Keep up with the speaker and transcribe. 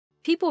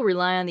People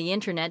rely on the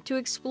internet to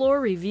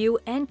explore, review,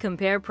 and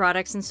compare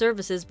products and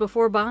services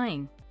before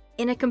buying.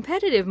 In a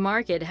competitive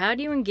market, how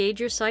do you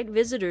engage your site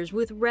visitors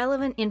with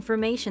relevant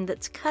information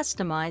that's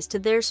customized to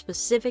their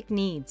specific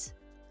needs?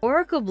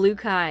 Oracle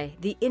Bluekai,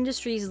 the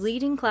industry's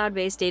leading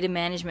cloud-based data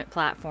management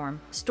platform,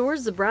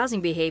 stores the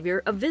browsing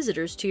behavior of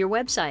visitors to your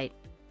website.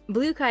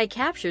 Bluekai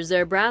captures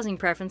their browsing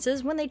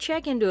preferences when they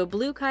check into a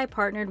Bluekai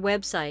partnered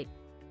website.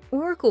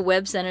 Oracle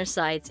WebCenter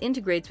Sites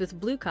integrates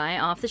with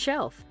Bluekai off the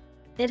shelf.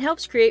 It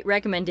helps create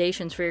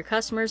recommendations for your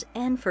customers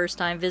and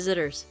first-time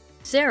visitors.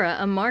 Sarah,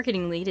 a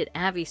marketing lead at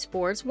Avi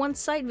Sports, wants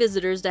site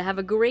visitors to have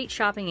a great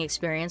shopping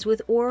experience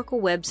with Oracle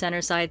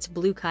WebCenter Sites'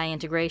 Bluekai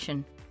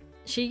integration.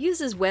 She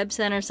uses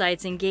WebCenter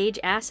Sites' Engage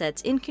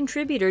assets in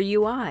Contributor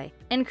UI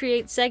and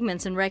creates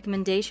segments and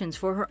recommendations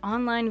for her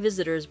online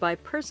visitors by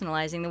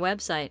personalizing the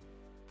website.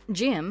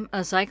 Jim,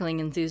 a cycling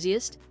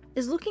enthusiast,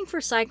 is looking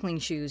for cycling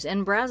shoes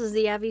and browses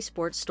the Avi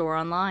Sports store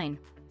online.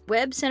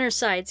 WebCenter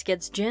Sites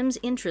gets Jim's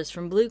interest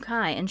from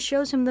Bluekai and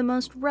shows him the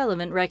most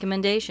relevant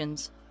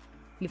recommendations.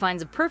 He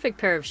finds a perfect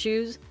pair of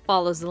shoes,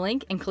 follows the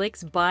link, and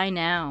clicks Buy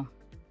Now.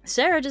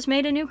 Sarah just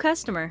made a new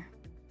customer.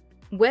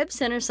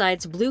 WebCenter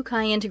Sites'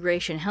 Bluekai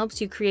integration helps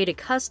you create a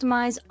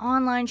customized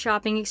online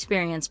shopping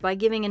experience by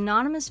giving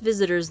anonymous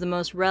visitors the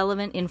most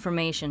relevant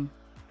information.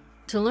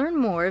 To learn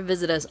more,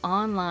 visit us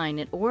online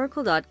at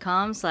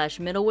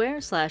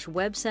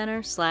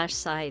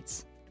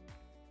oracle.com/middleware/webcenter/sites.